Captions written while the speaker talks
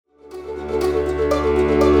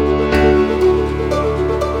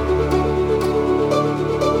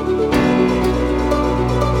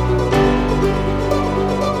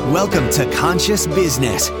Welcome to Conscious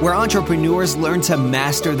Business, where entrepreneurs learn to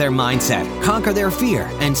master their mindset, conquer their fear,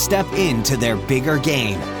 and step into their bigger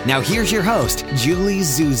game. Now here's your host, Julie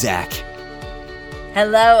Zuzak.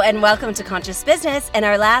 Hello and welcome to Conscious Business and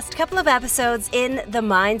our last couple of episodes in the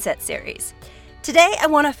Mindset series. Today I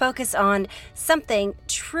want to focus on something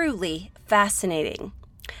truly fascinating.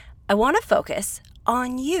 I want to focus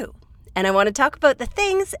on you, and I want to talk about the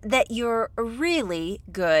things that you're really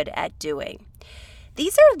good at doing.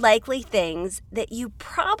 These are likely things that you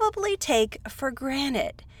probably take for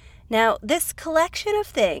granted. Now, this collection of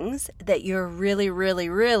things that you're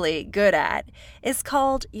really good at is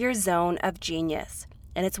called your zone of genius.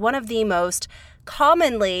 And it's one of the most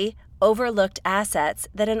commonly overlooked assets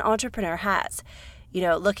that an entrepreneur has. You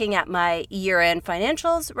know, looking at my year-end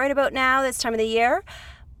financials right about now, this time of the year,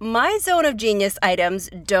 my zone of genius items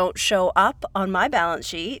don't show up on my balance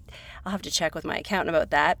sheet. I'll have to check with my accountant about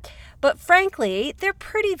that. But frankly, they're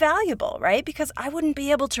pretty valuable, right? Because I wouldn't be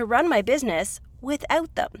able to run my business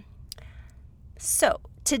without them. So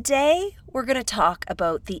today we're going to talk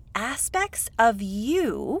about the aspects of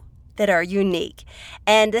you that are unique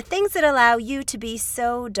and the things that allow you to be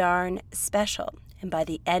so darn special. And by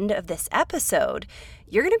the end of this episode,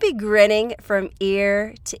 you're going to be grinning from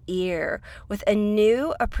ear to ear with a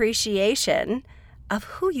new appreciation of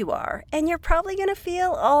who you are. And you're probably going to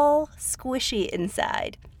feel all squishy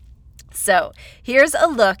inside. So here's a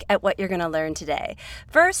look at what you're going to learn today.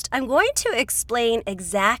 First, I'm going to explain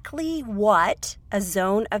exactly what a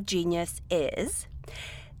zone of genius is.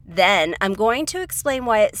 Then I'm going to explain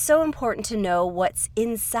why it's so important to know what's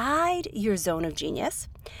inside your zone of genius.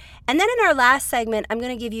 And then in our last segment, I'm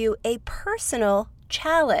going to give you a personal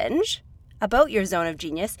challenge about your zone of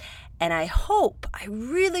genius. And I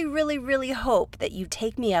really hope that you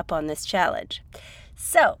take me up on this challenge.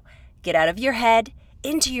 So get out of your head,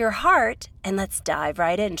 into your heart, and let's dive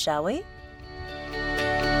right in, shall we?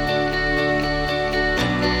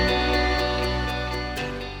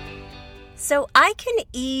 So I can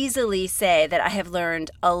easily say that I have learned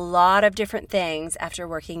a lot of different things after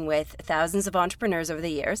working with thousands of entrepreneurs over the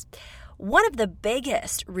years. One of the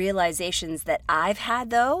biggest realizations that I've had,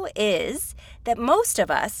 though, is that most of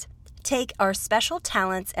us take our special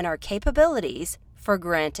talents and our capabilities for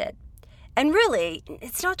granted. And really,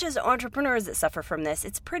 it's not just entrepreneurs that suffer from this.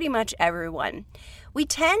 It's pretty much everyone. We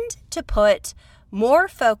tend to put more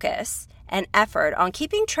focus and effort on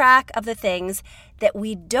keeping track of the things that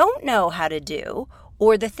we don't know how to do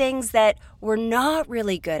or the things that we're not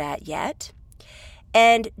really good at yet.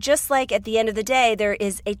 And just like at the end of the day, there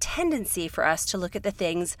is a tendency for us to look at the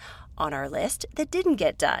things on our list that didn't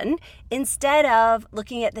get done instead of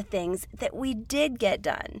looking at the things that we did get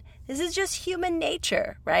done. This is just human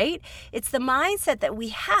nature, right? It's the mindset that we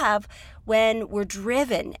have when we're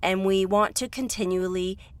driven and we want to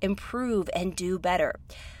continually improve and do better.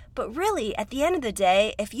 But really, at the end of the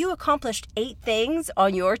day, if you accomplished 8 things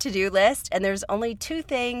on your to-do list and there's only 2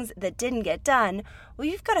 things that didn't get done, well,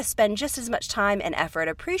 you've got to spend just as much time and effort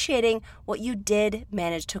appreciating what you did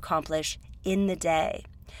manage to accomplish in the day.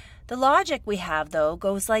 The logic we have, though,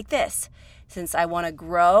 goes like this. Since I want to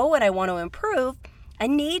grow and I want to improve, I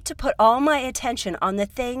need to put all my attention on the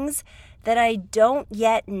things that I don't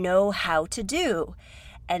yet know how to do.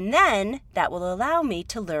 And then that will allow me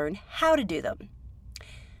to learn how to do them.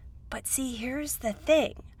 But see, here's the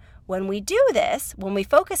thing. When we do this, when we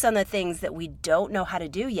focus on the things that we don't know how to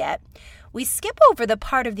do yet, we skip over the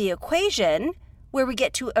part of the equation where we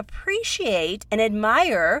get to appreciate and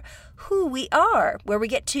admire who we are, where we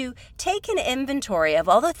get to take an inventory of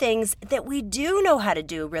all the things that we do know how to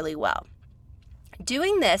do really well.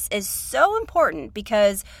 Doing this is so important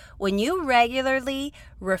because when you regularly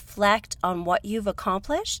reflect on what you've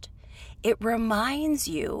accomplished, it reminds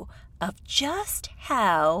you of just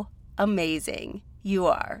how amazing you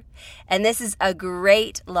are. And this is a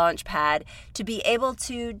great launch pad to be able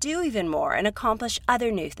to do even more and accomplish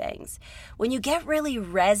other new things. When you get really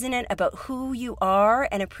resonant about who you are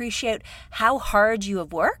and appreciate how hard you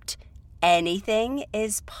have worked, anything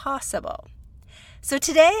is possible. So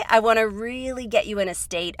today, I want to really get you in a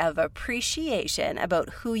state of appreciation about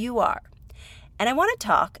who you are. And I want to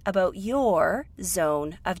talk about your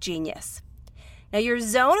zone of genius. Now, your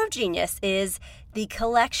zone of genius is the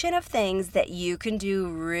collection of things that you can do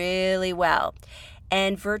really well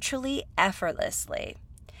and virtually effortlessly.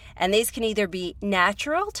 And these can either be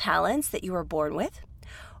natural talents that you were born with,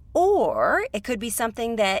 or it could be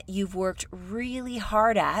something that you've worked really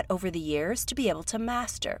hard at over the years to be able to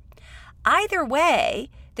master. Either way,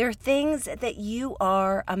 there are things that you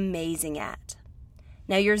are amazing at.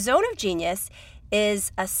 Now, your zone of genius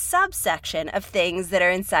is a subsection of things that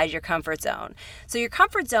are inside your comfort zone. So your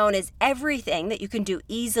comfort zone is everything that you can do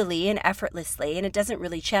easily and effortlessly, and it doesn't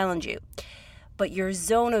really challenge you. But your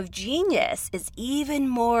zone of genius is even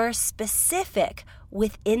more specific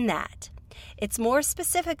within that. It's more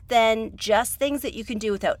specific than just things that you can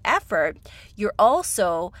do without effort. You're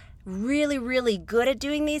also really, really good at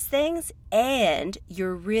doing these things, and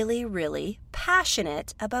you're really, really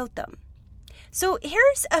passionate about them. So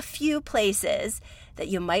here's a few places that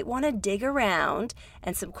you might want to dig around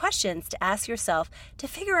and some questions to ask yourself to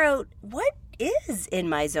figure out what is in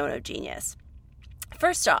my zone of genius.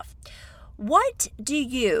 First off, what do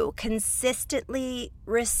you consistently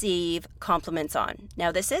receive compliments on?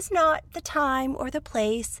 Now, this is not the time or the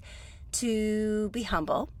place to be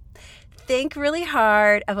humble. Think really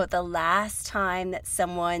hard about the last time that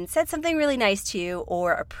someone said something really nice to you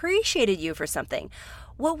or appreciated you for something.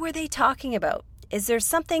 What were they talking about? Is there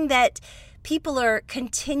something that people are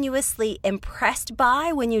continuously impressed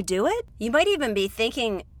by when you do it? You might even be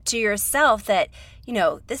thinking to yourself that,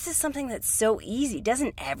 this is something that's so easy.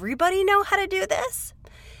 Doesn't everybody know how to do this?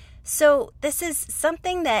 So this is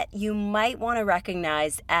something that you might want to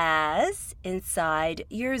recognize as inside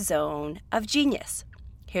your zone of genius.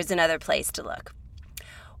 Here's another place to look.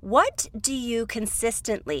 What do you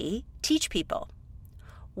consistently teach people?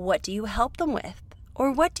 What do you help them with? Or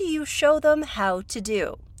what do you show them how to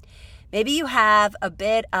do? Maybe you have a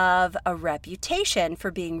bit of a reputation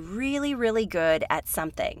for being really, really good at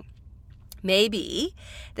something. Maybe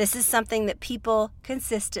this is something that people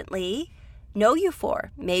consistently know you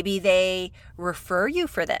for. Maybe they refer you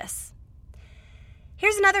for this.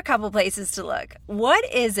 Here's another couple places to look.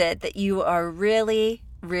 What is it that you are really,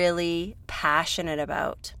 really passionate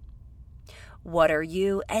about? What are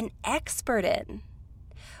you an expert in?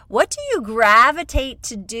 What do you gravitate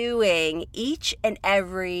to doing each and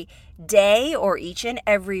every day or each and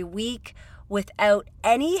every week without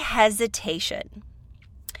any hesitation?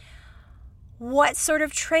 What sort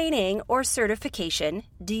of training or certification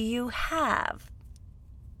do you have?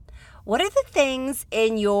 What are the things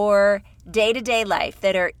in your day-to-day life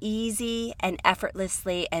that are easy and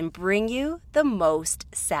effortlessly and bring you the most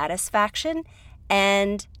satisfaction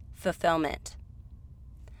and fulfillment?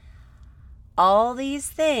 All these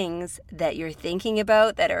things that you're thinking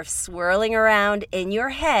about that are swirling around in your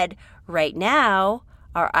head right now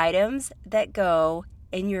are items that go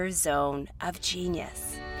in your zone of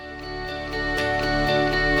genius.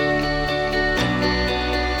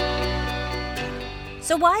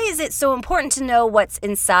 So why is it so important to know what's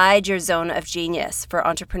inside your zone of genius for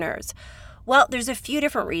entrepreneurs? Well, there's a few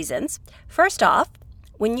different reasons. First off,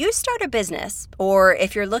 when you start a business, or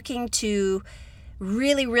if you're looking to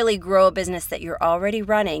really, really grow a business that you're already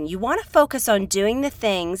running, you want to focus on doing the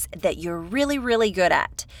things that you're really, really good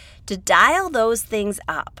at, to dial those things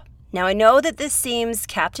up. Now, I know that this seems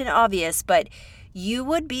Captain Obvious, but you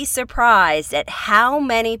would be surprised at how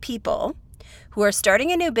many people who are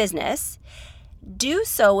starting a new business do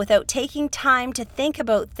so without taking time to think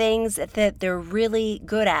about things that they're really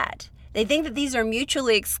good at. They think that these are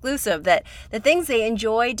mutually exclusive, that the things they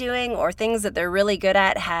enjoy doing or things that they're really good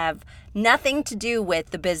at have nothing to do with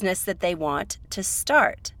the business that they want to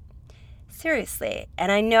start. Seriously.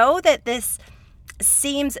 And I know that this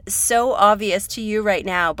seems so obvious to you right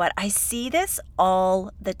now, but I see this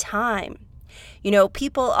all the time.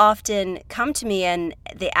 People often come to me and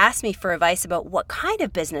they ask me for advice about what kind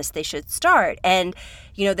of business they should start. And,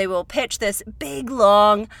 they will pitch this big,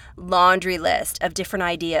 long laundry list of different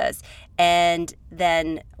ideas. And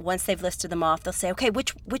then once they've listed them off, they'll say, okay,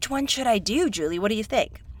 which one should I do, Julie? What do you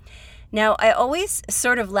think? Now, I always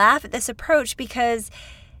sort of laugh at this approach because,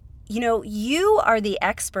 you are the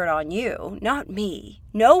expert on you, not me.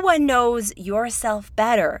 No one knows yourself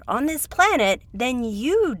better on this planet than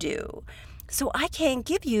you do. So I can't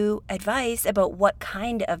give you advice about what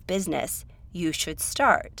kind of business you should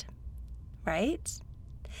start, right?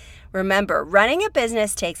 Remember, running a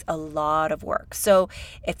business takes a lot of work. So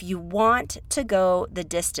if you want to go the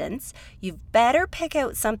distance, you've better pick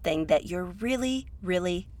out something that you're really,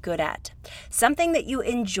 really good at. Something that you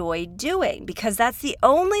enjoy doing, because that's the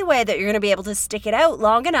only way that you're going to be able to stick it out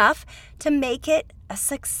long enough to make it a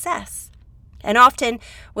success. And often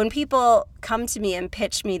when people come to me and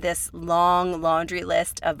pitch me this long laundry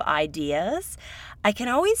list of ideas, I can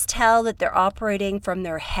always tell that they're operating from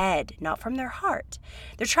their head, not from their heart.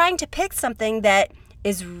 They're trying to pick something that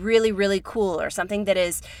is really, really cool or something that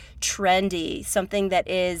is trendy, something that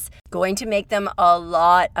is going to make them a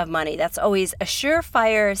lot of money. That's always a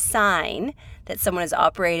surefire sign that someone is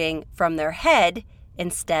operating from their head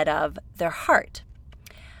instead of their heart.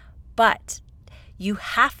 But You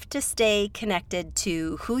have to stay connected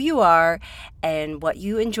to who you are and what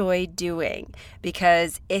you enjoy doing.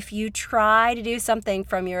 Because if you try to do something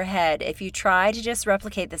from your head, if you try to just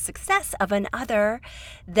replicate the success of another,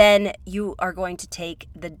 then you are going to take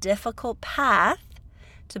the difficult path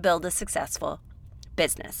to build a successful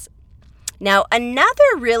business. Now,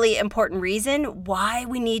 another really important reason why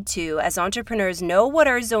we need to, as entrepreneurs, know what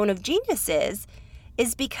our zone of genius is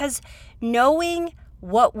because knowing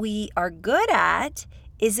what we are good at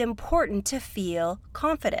is important to feel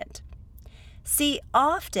confident. See,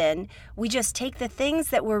 often we just take the things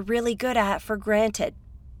that we're really good at for granted.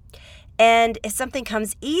 And if something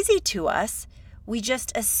comes easy to us, we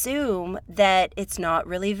just assume that it's not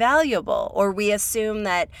really valuable, or we assume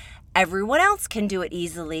that everyone else can do it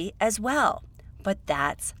easily as well. But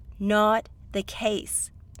that's not the case.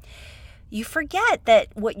 You forget that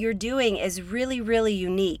what you're doing is really, really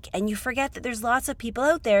unique, and you forget that there's lots of people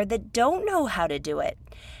out there that don't know how to do it.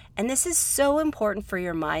 And this is so important for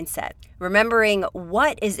your mindset. Remembering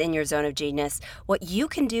what is in your zone of genius, what you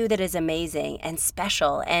can do that is amazing and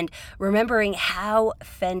special, and remembering how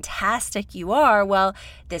fantastic you are, well,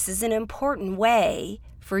 this is an important way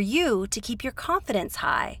for you to keep your confidence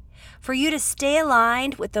high, for you to stay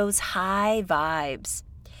aligned with those high vibes.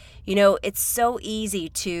 You know, it's so easy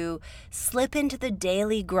to slip into the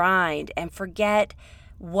daily grind and forget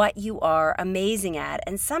what you are amazing at.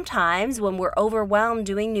 And sometimes when we're overwhelmed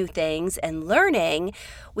doing new things and learning,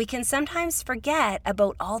 we can sometimes forget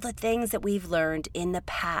about all the things that we've learned in the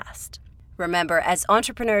past. Remember, as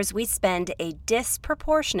entrepreneurs, we spend a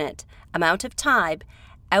disproportionate amount of time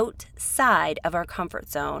outside of our comfort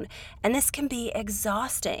zone, and this can be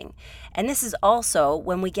exhausting. And this is also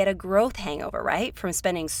when we get a growth hangover, right? From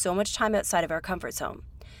spending so much time outside of our comfort zone.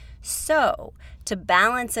 So, to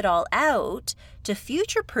balance it all out, to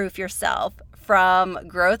future-proof yourself from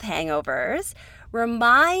growth hangovers,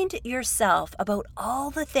 remind yourself about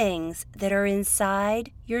all the things that are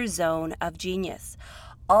inside your zone of genius.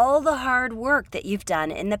 All the hard work that you've done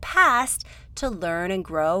in the past to learn and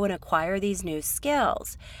grow and acquire these new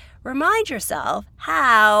skills. Remind yourself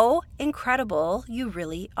how incredible you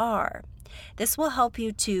really are. This will help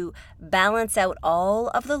you to balance out all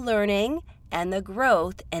of the learning and the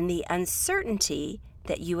growth and the uncertainty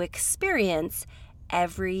that you experience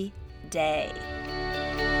every day.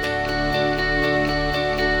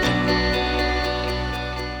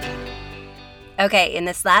 Okay, in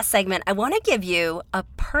this last segment, I want to give you a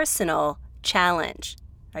personal challenge.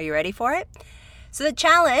 Are you ready for it? So the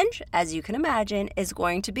challenge, as you can imagine, is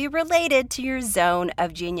going to be related to your zone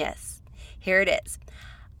of genius. Here it is.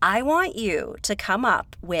 I want you to come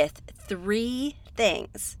up with 3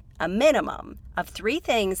 things, a minimum of 3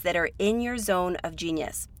 things that are in your zone of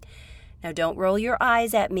genius. Now, don't roll your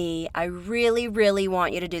eyes at me. I really, really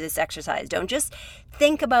want you to do this exercise. Don't just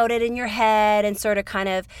think about it in your head and sort of kind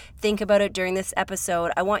of think about it during this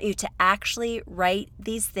episode. I want you to actually write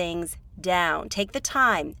these things down. Take the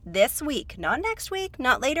time this week, not next week,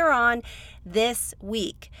 not later on, this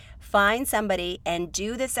week. Find somebody and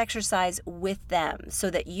do this exercise with them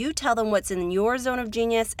so that you tell them what's in your zone of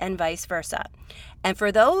genius and vice versa. And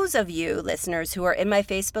for those of you listeners who are in my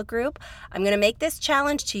Facebook group, I'm going to make this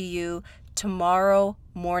challenge to you tomorrow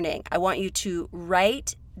morning. I want you to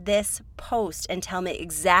write this post and tell me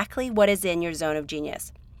exactly what is in your zone of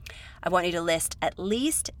genius. I want you to list at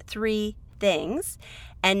least 3 things,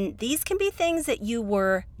 and these can be things that you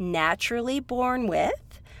were naturally born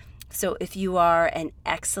with. So if you are an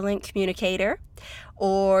excellent communicator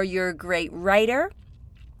or you're a great writer,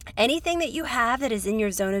 anything that you have that is in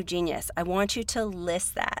your zone of genius, I want you to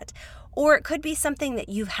list that. Or it could be something that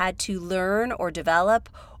you've had to learn or develop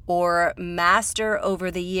or master over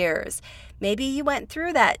the years. Maybe you went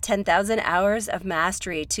through that 10,000 hours of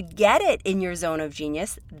mastery to get it in your zone of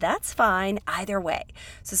genius. That's fine either way.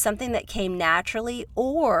 So something that came naturally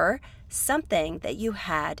or something that you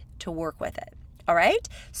had to work with it. All right?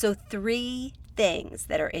 So 3 things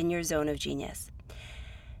that are in your zone of genius.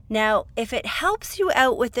 Now, if it helps you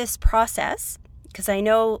out with this process, because I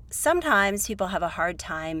know sometimes people have a hard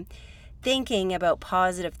time thinking about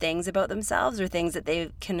positive things about themselves or things that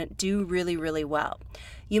they can do really, really well.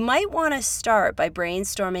 You might want to start by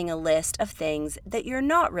brainstorming a list of things that you're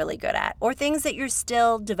not really good at or things that you're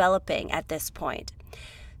still developing at this point.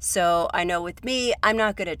 So I know with me, I'm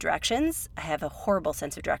not good at directions. I have a horrible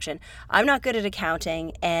sense of direction. I'm not good at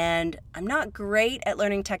accounting, and I'm not great at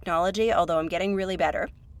learning technology, although I'm getting really better.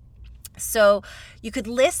 So you could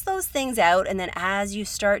list those things out, and then as you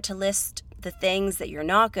start to list the things that you're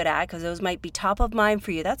not good at, because those might be top of mind for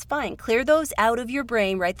you, that's fine. Clear those out of your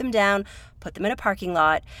brain, write them down, put them in a parking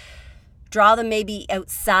lot. Draw them maybe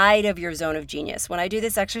outside of your zone of genius. When I do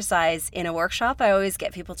this exercise in a workshop, I always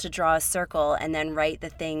get people to draw a circle and then write the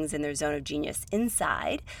things in their zone of genius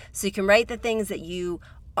inside. So you can write the things that you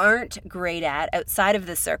aren't great at outside of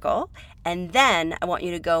the circle, and then I want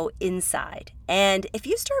you to go inside. And if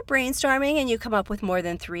you start brainstorming and you come up with more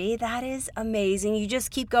than 3, that is amazing. You just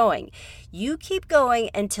keep going. You keep going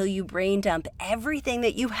until you brain dump everything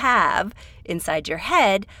that you have inside your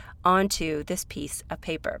head onto this piece of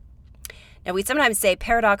paper. Now, we sometimes say,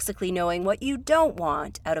 paradoxically, knowing what you don't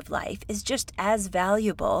want out of life is just as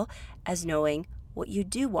valuable as knowing what you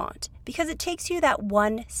do want, because it takes you that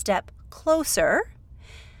one step closer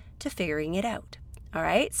to figuring it out. All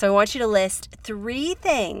right, so I want you to list 3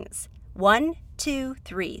 things. 1, 2,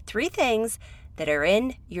 3. 3 things that are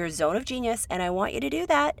in your zone of genius, and I want you to do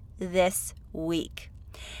that this week.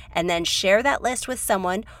 And then share that list with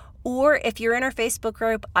someone, or if you're in our Facebook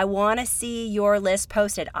group, I want to see your list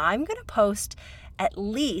posted. I'm going to post at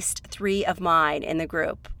least 3 of mine in the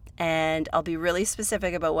group, and I'll be really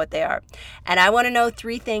specific about what they are. And I want to know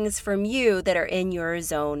 3 things from you that are in your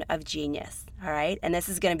zone of genius. All right. And this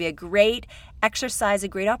is going to be a great exercise, a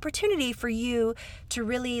great opportunity for you to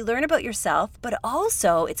really learn about yourself, but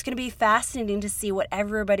also it's going to be fascinating to see what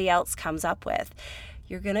everybody else comes up with.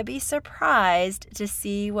 You're going to be surprised to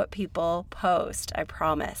see what people post. I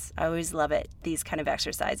promise. I always love it, these kind of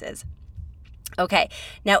exercises. Okay.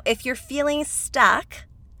 Now, if you're feeling stuck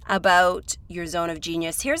about your zone of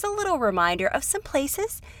genius, here's a little reminder of some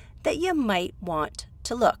places that you might want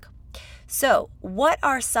to look. So, what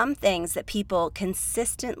are some things that people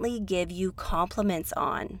consistently give you compliments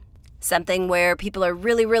on? Something where people are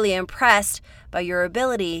really, really impressed by your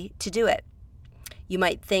ability to do it. You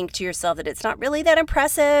might think to yourself that it's not really that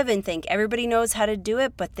impressive and think everybody knows how to do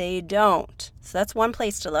it, but they don't. So that's one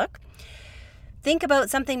place to look. Think about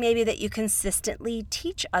something maybe that you consistently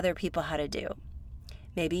teach other people how to do.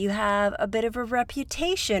 Maybe you have a bit of a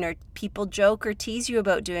reputation, or people joke or tease you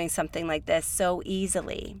about doing something like this so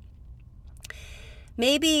easily.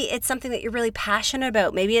 Maybe it's something that you're really passionate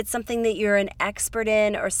about. Maybe it's something that you're an expert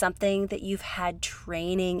in, or something that you've had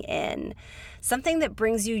training in. Something that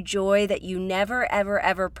brings you joy that you never, ever,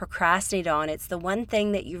 ever procrastinate on. It's the one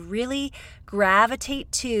thing that you really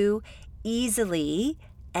gravitate to easily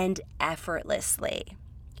and effortlessly.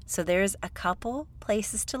 So there's a couple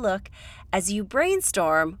places to look as you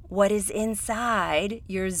brainstorm what is inside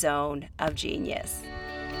your zone of genius.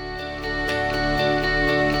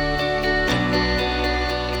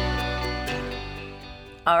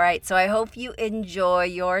 All right, so I hope you enjoy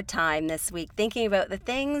your time this week thinking about the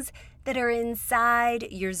things that are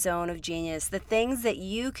inside your zone of genius, the things that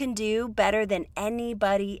you can do better than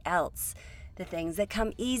anybody else, the things that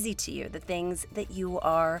come easy to you, the things that you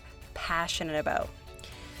are passionate about.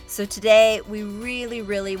 So today, we really,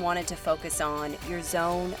 really wanted to focus on your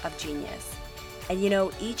zone of genius. And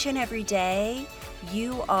each and every day,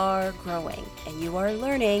 you are growing, and you are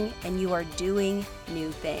learning, and you are doing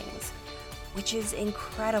new things, which is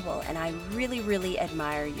incredible, and I really, really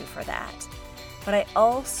admire you for that. But I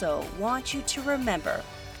also want you to remember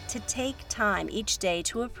to take time each day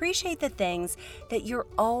to appreciate the things that you're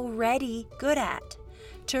already good at,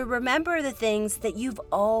 to remember the things that you've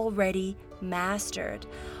already mastered,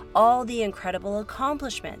 all the incredible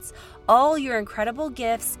accomplishments, all your incredible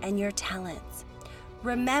gifts and your talents.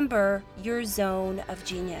 Remember your zone of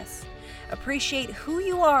genius. Appreciate who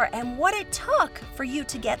you are and what it took for you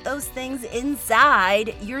to get those things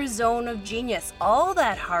inside your zone of genius, all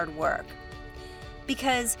that hard work.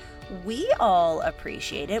 Because we all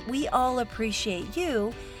appreciate it, we all appreciate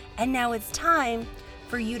you, and now it's time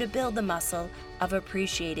for you to build the muscle of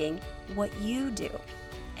appreciating what you do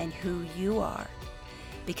and who you are.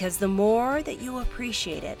 Because the more that you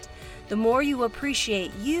appreciate it, the more you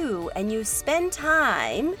appreciate you, and you spend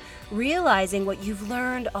time realizing what you've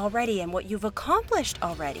learned already and what you've accomplished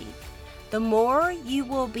already, the more you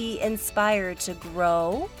will be inspired to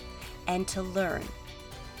grow and to learn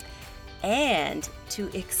and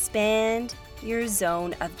to expand your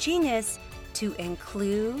zone of genius to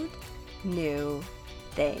include new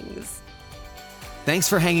things. Thanks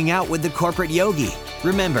for hanging out with the Corporate Yogi.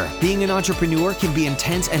 Remember, being an entrepreneur can be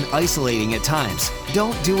intense and isolating at times.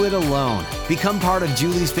 Don't do it alone. Become part of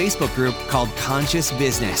Julie's Facebook group called Conscious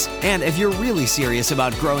Business. And if you're really serious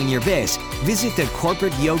about growing your biz, visit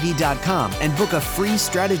thecorporateyogi.com and book a free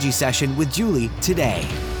strategy session with Julie today.